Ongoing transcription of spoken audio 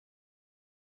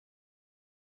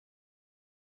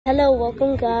Hello,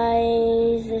 welcome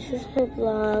guys. This is my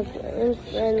vlog and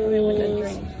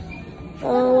friendlies.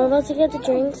 We're about to get the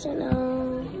drinks right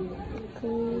now.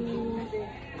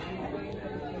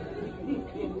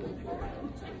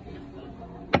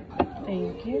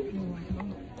 Thank you.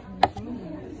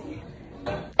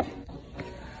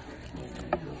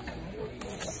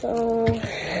 So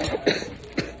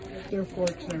Your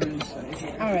forks are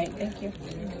inside. All right, thank you.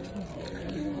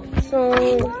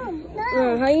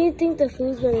 how do you think the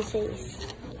food's gonna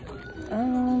taste? I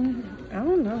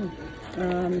don't know.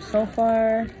 So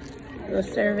far, the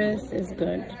service is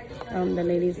good. The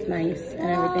lady's nice and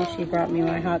everything. She brought me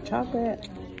my hot chocolate.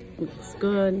 It's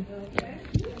good.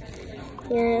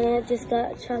 Yeah, and I just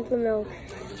got chocolate milk.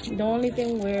 The only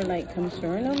thing we're like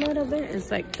concerned a little bit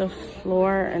is like the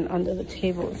floor and under the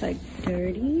table is like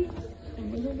dirty a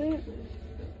little bit.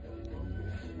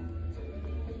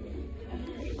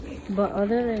 But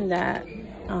other than that,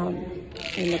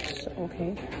 it looks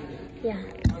okay. Yeah,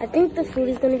 I think the food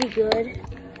is gonna be good.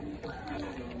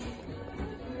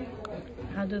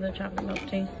 How do the chocolate milk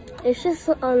taste? It's just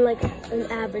on like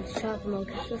an average chocolate milk.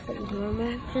 It's just like normal.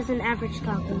 It's just an average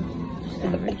chocolate milk. Just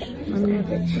average. Average. Let me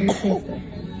taste it.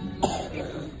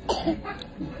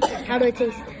 How do it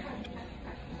taste?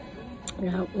 I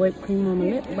got whipped cream on my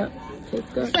lip, but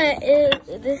tastes good.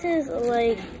 This is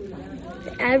like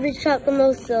the average chocolate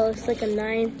milk, so it's like a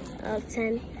 9 out of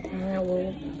 10. Alright,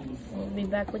 we'll be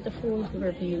back with the food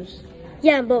reviews.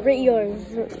 Yeah, but rate yours.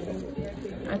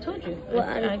 I told you.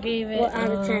 I gave it. What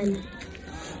out of 10?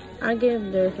 I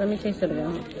gave this. Let me taste it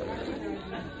again.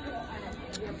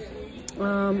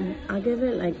 I give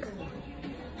it like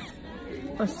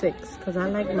a 6 because I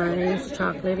like mine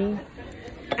chocolatey.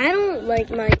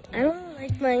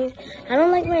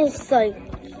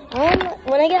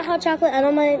 When I get hot chocolate, I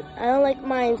don't like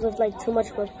mine with like too much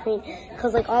whipped cream,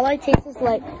 cause like all I taste is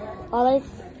like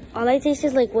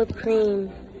whipped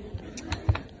cream.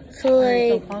 So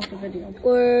like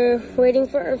we're waiting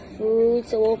for our food,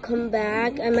 so we'll come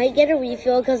back. I might get a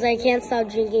refill cause I can't stop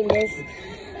drinking this.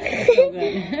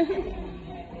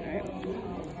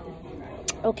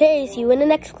 Okay, see you in the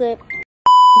next clip.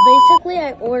 Basically,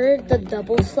 I ordered the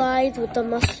double slides with the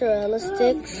mozzarella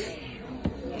sticks.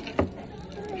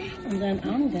 And then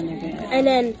I'm gonna get. And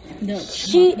then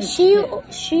she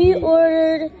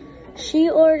ordered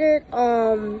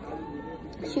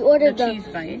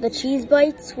the cheese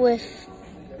bites with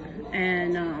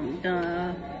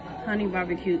the honey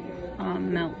barbecue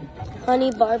melt.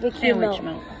 Honey barbecue sandwich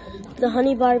melt. The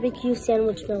honey barbecue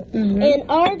sandwich milk. Mm-hmm. And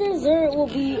my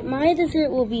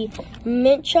dessert will be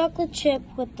mint chocolate chip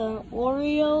with the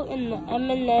Oreo and the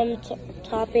M&M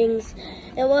toppings.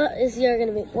 And what is your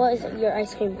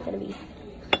ice cream gonna be?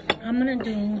 I'm gonna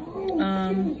do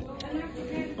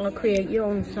I'll create your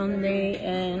own sundae,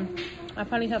 and I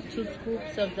probably have 2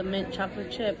 scoops of the mint chocolate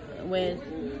chip with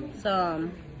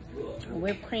some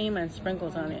whipped cream and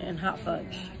sprinkles on it and hot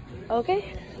fudge.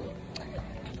 Okay.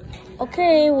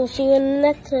 Okay, we'll see you in the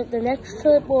next clip. The next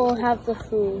clip will have the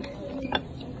food.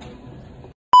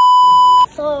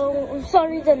 So, I'm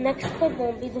sorry, the next clip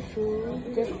won't be the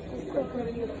food. This clip will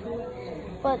be the food.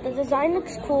 But the design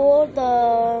looks cool.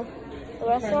 The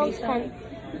restaurant's the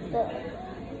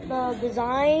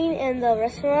design and the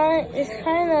restaurant is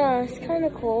kind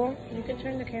of cool. You can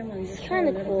turn the camera. It's kind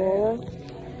of cool.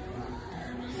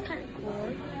 It's kind of cool.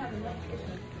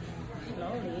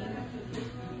 Slowly.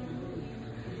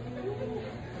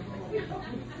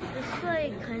 It's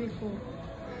like kind of cool.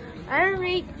 I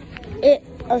rate it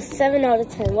a 7 out of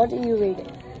 10. What do you rate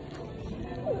it?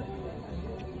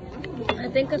 I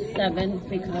think a 7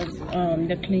 because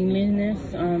the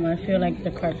cleanliness. I feel like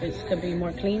the carpets could be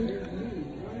more cleaned.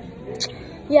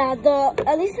 Yeah,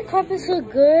 at least the carpets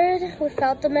look good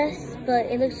without the mess, but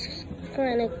it looks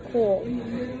kind of cool.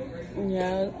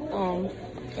 Yeah,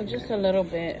 just a little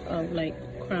bit of like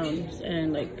crumbs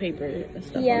and like paper and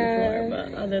stuff on the floor,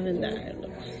 but other than that, it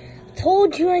looks.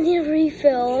 Told you I need a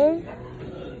refill.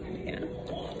 Yeah.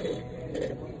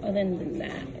 Other than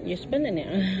that, you're spending it.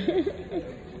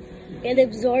 It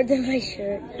absorbed in my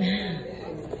shirt.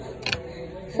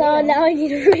 So now I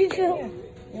need a refill.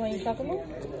 What are you talking about?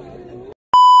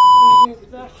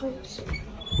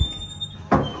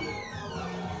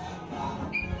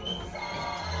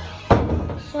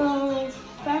 So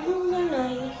bathrooms are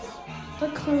nice.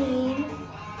 They're clean.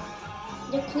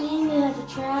 They have the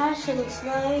trash. It looks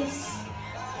nice.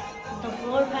 The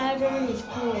floor pattern is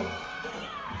cool.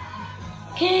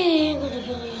 Okay, I'm gonna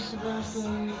go use the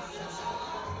bathroom.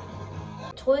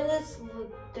 Toilets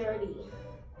look dirty.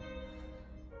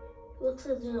 Looks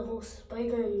like there's a whole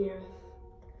spider in there.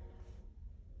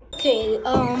 Okay,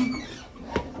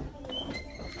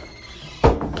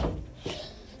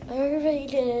 I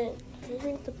rated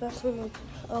the bathroom like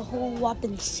a whole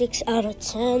whopping 6 out of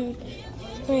 10.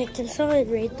 Alright, that's how I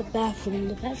rate the bathroom.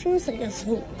 The bathroom is like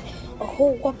a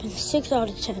whole whopping 6 out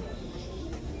of 10.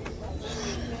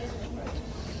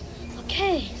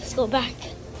 Okay, let's go back.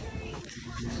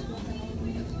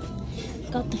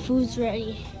 Got the foods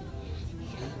ready.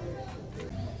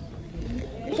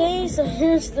 Okay, so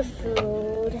here's the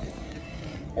food.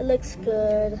 It looks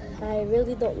good. I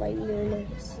really don't like marinara.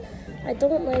 I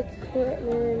don't like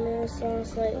marinara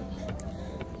sauce.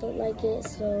 Don't like it,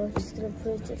 so I'm just gonna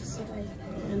put it to the side.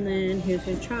 And then here's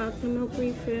your chocolate milk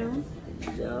refill.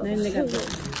 So, then they got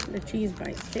the cheese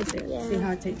bites. Taste it. Yeah. See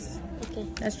how it tastes. Okay.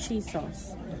 That's cheese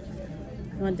sauce.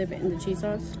 You want to dip it in the cheese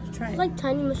sauce? Try it. It's like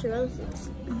tiny mozzarella sticks.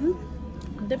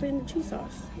 Dip it in the cheese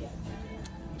sauce.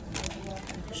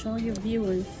 Show your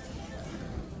viewers.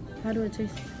 How do it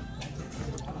taste?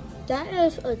 That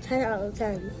is a 10 out of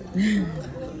 10.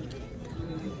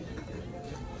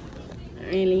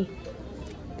 Really?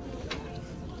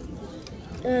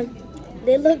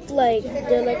 They look like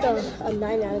they're like a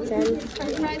 9 out of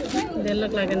 10. They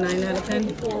look like a 9 out of 10?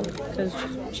 Yeah. Because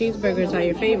cheeseburgers are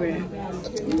your favorite.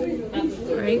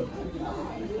 Right?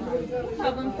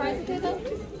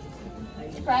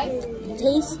 Fries?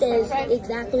 Taste is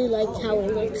exactly like how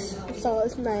it looks. So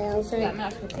it's 9 out of 10. We got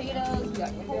mashed potatoes. We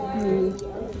got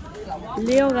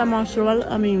Leo got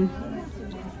mozzarella,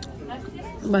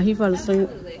 but he fell asleep.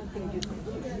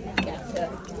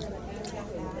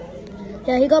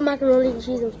 Yeah, he got macaroni and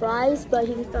cheese and fries, but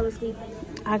he fell asleep.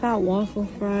 I got waffle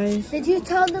fries Did you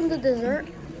tell them the dessert?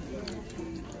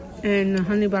 and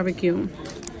honey barbecue.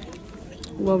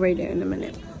 We'll rate it in a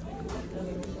minute.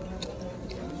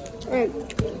 Alright.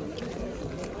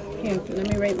 Here, let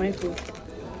me rate my food.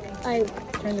 I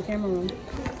Turn the camera on.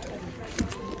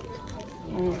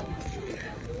 Oh.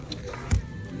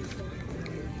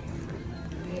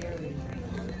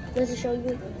 does it show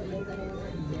you?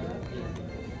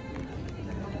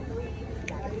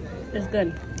 It's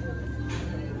good.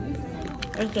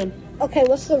 It's good. Okay,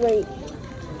 what's the rate?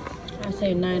 I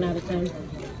say 9 out of 10.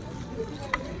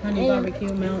 Honey And-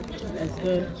 barbecue melt. That's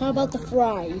good. How about the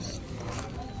fries?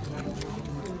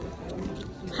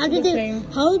 How The did same.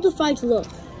 how did the fries look?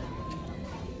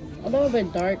 A little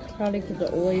bit dark, probably because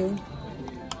the oil.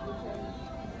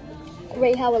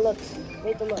 Rate how it looks.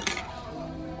 Rate the look.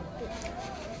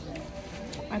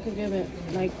 I could give it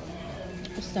like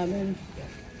a 7.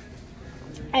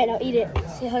 Alright, now eat it.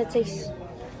 See how it tastes.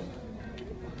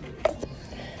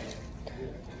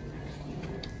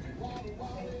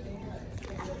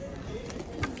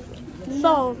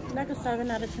 So, Like a 7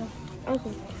 out of 10.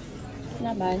 okay.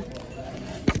 Not bad.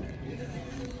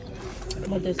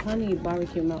 But this honey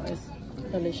barbecue melt is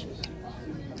delicious.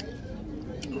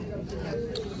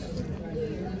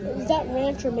 Is that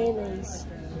ranch or mayonnaise?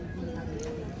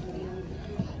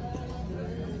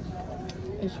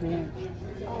 It's ranch.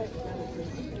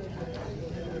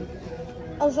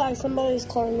 Oh, sorry, somebody's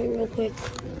calling me real quick.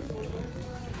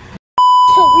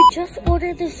 So we just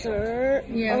ordered dessert.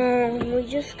 Yeah. We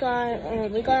just got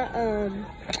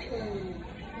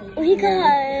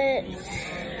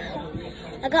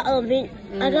I got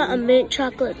a mint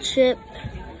chocolate chip.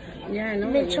 Yeah, I know.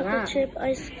 Mint a chocolate lot. chip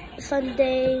ice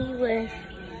sundae with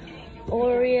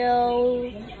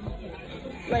Oreo,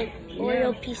 like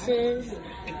Oreo pieces,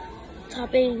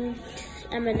 toppings,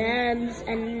 M&Ms,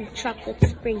 and chocolate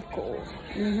sprinkles.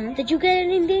 Did you get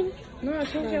anything? No, I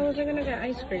told you I wasn't gonna get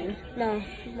ice cream. No,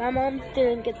 my mom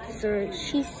didn't get dessert.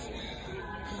 She's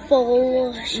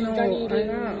full. She's No, done I eating.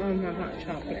 got my hot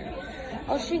chocolate.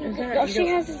 All she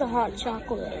has is a hot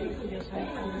chocolate.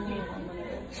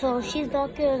 So she's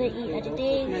not gonna eat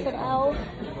anything for now.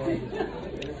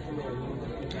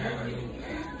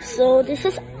 So this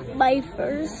is my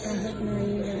first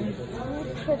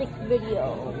critic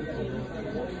video.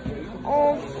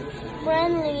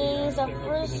 Friendlies, our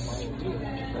first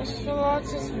restaurant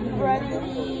is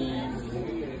Friendlies.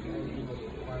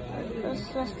 Our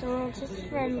first restaurant is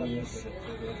Friendlies.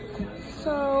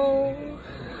 So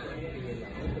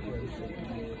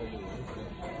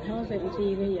How is it until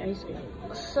you get your ice cream?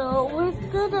 So we're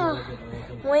gonna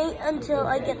wait until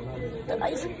I get the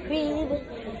ice cream.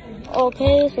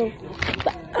 Okay, so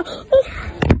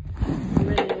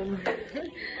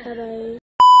bye-bye.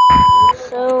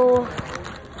 So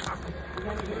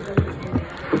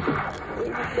we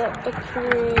got the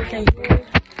cream,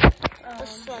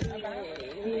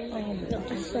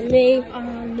 the sundae.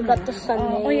 We got the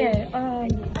sundae. Oh yeah,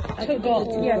 to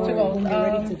go. Yeah, to go.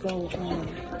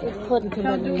 We put the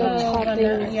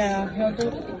toppings. Yeah, he'll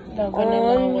do The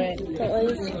vanilla on with the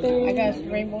ice cream. I got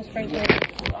rainbow sprinkles,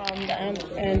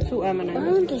 and 2 I M&Ms.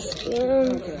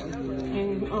 understand.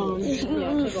 And yeah,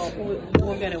 to go.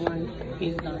 We'll get it when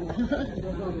he's done.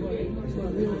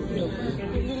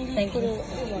 Thank Put you.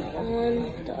 it on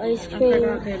the ice I cream.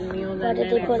 forgot the meal Why that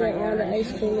did they put it on the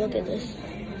ice cream? Look at this.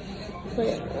 Put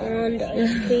it on the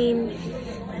ice cream.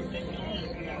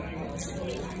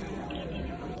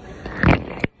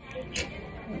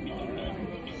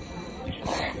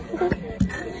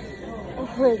 Oh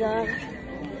my god.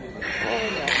 Oh my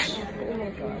gosh. Oh my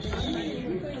gosh.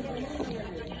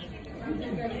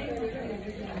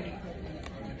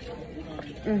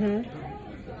 Mhm.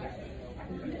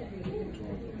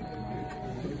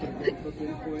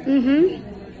 Mhm.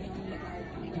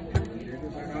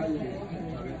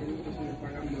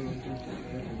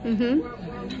 Mhm.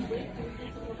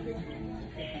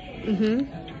 Mhm.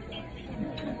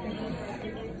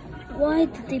 Why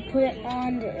did they put it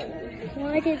on there?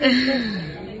 Why did they do that?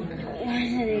 Why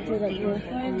did they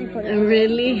put it on?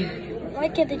 Really? Why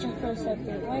can't they just put it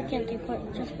separate? Why can't they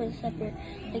just put it separate?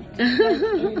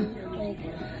 Like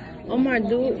Omar,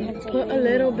 put a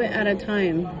little bit at a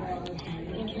time.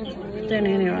 in Pennsylvania.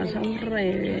 Tenene, vas a un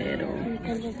reguero. In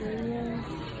Pennsylvania.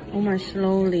 Omar,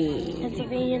 slowly.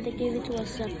 Pennsylvania, they gave it to us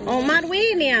separate. Omar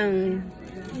William.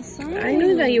 I'm sorry. I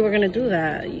knew that you were gonna do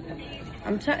that. If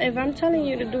I'm telling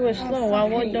you to do it slow, why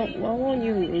won't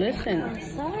you listen? I'm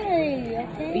sorry,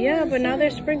 okay? Yeah, but now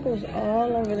there's sprinkles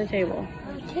all over the table.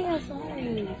 Okay, I'm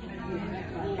sorry.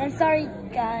 I'm sorry,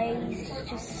 guys.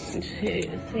 Just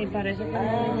Sí, parece que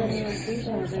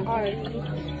sorry.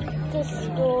 Just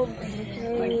go.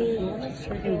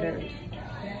 freaking dirt.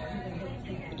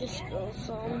 Just spill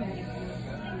some.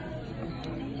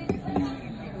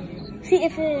 See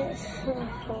if it's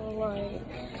like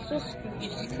just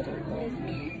couldn't like.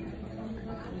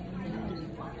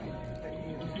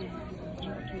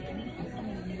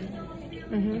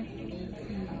 Mhm.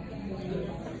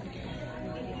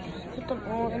 Put them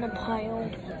all in a pile.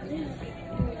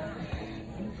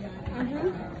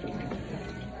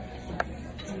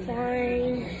 It's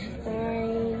fine.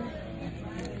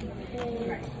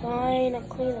 It's fine. I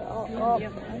clean it all up.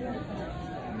 It's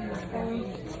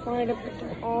fine. I put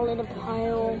them all in a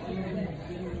pile.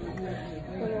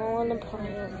 Put them all in a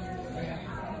pile.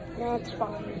 Now it's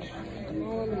fine. Put them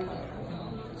all in a pile.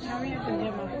 Now you can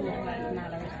get my food like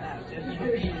not upset.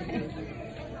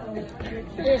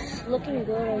 It's looking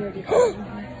good already.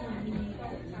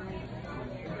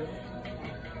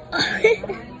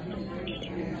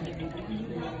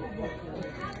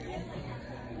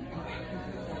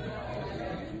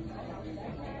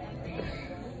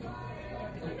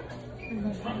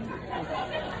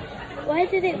 Why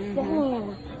did it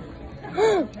fall?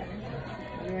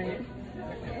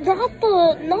 Not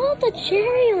the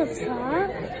cherry on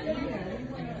top.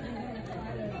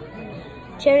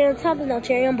 Cherry on top and now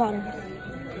cherry on bottom.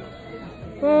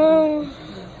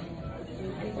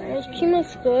 Ice cream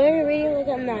looks good. I rate it like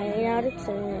a 9 out of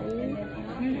 10.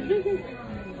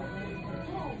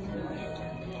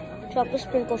 Chocolate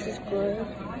sprinkles is good.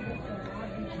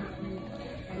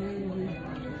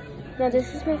 Now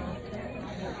this is my,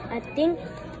 I think,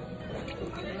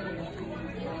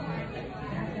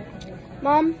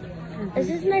 Mom, is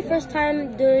this my first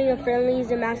time doing a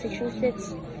Friendlies in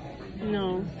Massachusetts?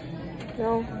 No,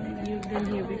 No? you've been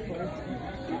here before.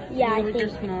 Yeah, I You're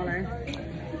think, smaller.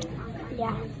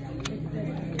 yeah.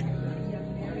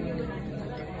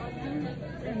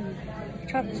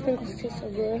 Chocolate sprinkles taste so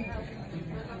good.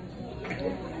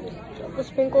 Chocolate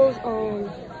sprinkles,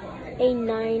 a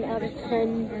 9 out of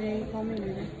 10.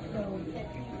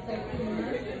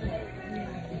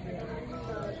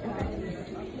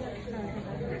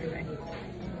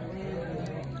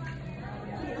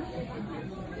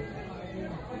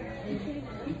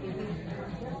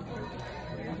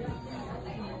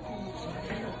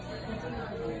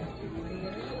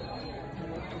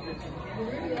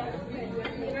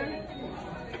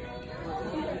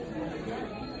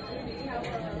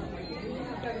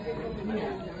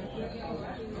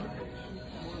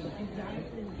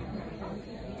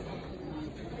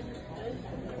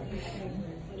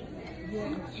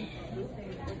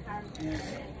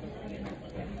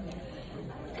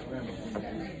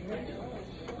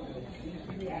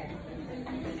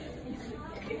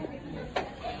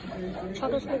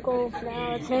 Chocolate sprinkles, 9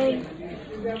 out of 10.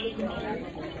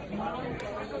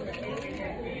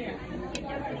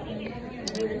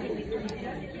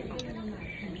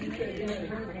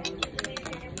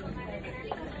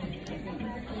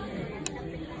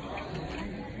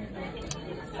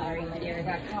 Sorry, my dear, I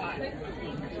got caught.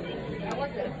 How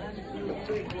was it?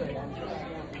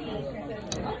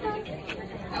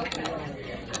 Okay.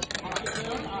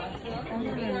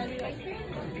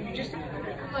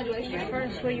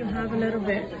 First, where you have a little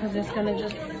bit, because it's gonna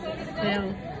just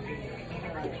fail.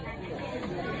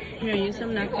 Here, use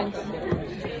some napkins.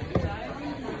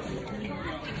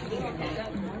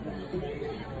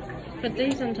 Put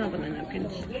these on top of the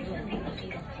napkins.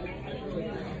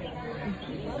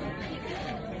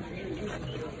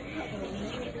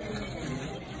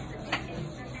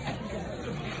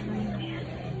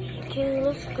 Okay,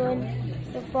 looks good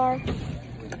so far.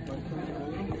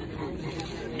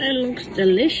 It looks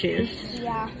delicious.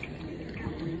 Yeah.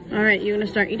 All right, you gonna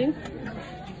start eating?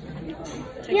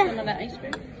 Take Yeah. some of that ice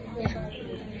cream. Yeah.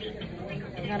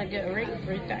 You gotta get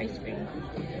rate the ice cream.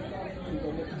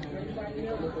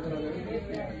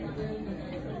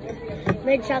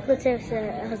 Red chocolate chips are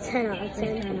a 10 out of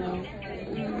 10.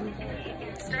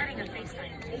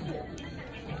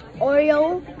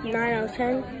 Oreo, 9 out of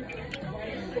 10.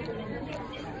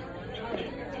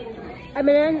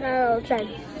 M&M, 9 out of 10.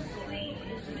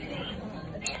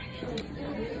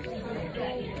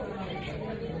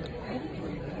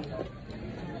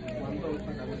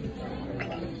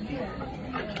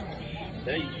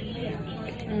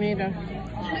 Mira.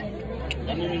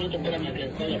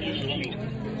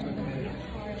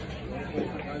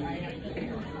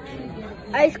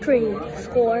 Ice cream,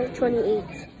 score 28.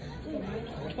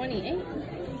 28?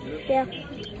 Yeah,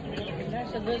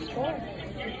 That's a good score.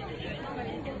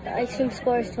 the ice cream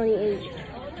score is 28.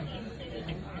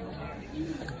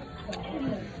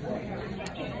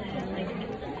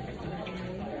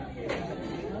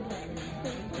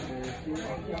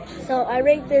 So I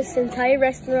rate this entire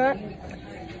restaurant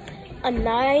a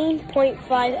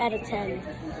 9.5 out of 10.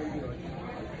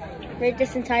 Rate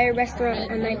this entire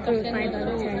restaurant a 9.5 out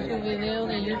of 10. Su video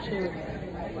de YouTube.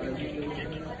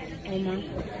 Omar.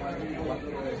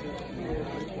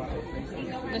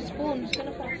 The spoon is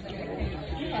gonna fall.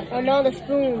 Oh no, the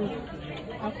spoon.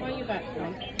 I'll call you back,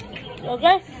 bro.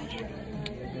 Okay.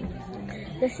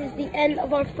 This is the end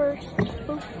of our first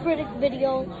food critic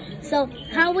video. So,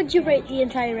 how would you rate the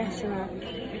entire restaurant?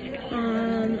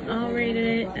 I'll rate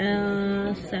it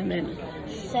 7.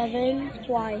 7.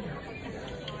 Why?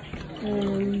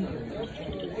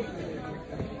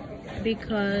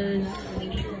 Because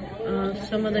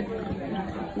some of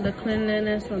the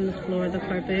cleanliness on the floor, the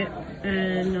carpet,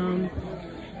 and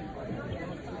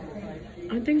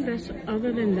I think that's,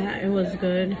 other than that, it was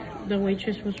good. The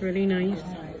waitress was really nice.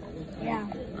 Yeah.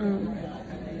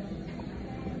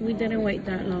 We didn't wait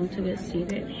that long to get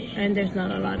seated, and there's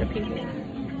not a lot of people.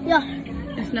 Yeah.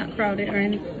 It's not crowded or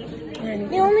anything.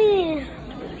 The only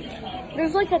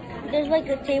there's like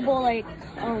a table like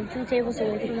 2 tables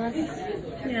away from us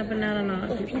Yeah, but not a lot of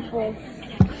with people. people,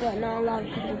 but not a lot of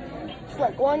people. It's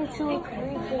like 1, 2,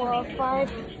 3, 4,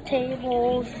 5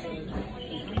 tables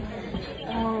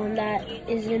that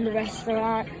is in the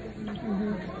restaurant.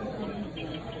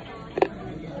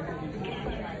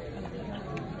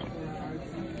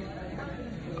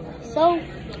 So,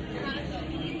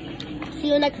 see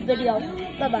you next video.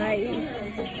 Bye-bye.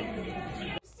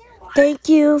 Thank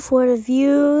you for the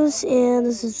views and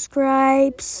the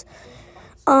subscribes.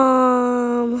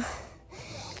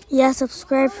 Yeah,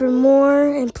 subscribe for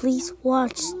more, and please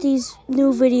watch these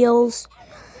new videos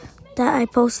that I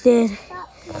posted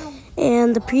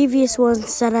and the previous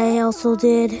ones that I also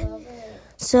did.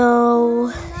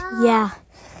 So, yeah.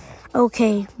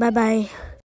 Okay, bye-bye.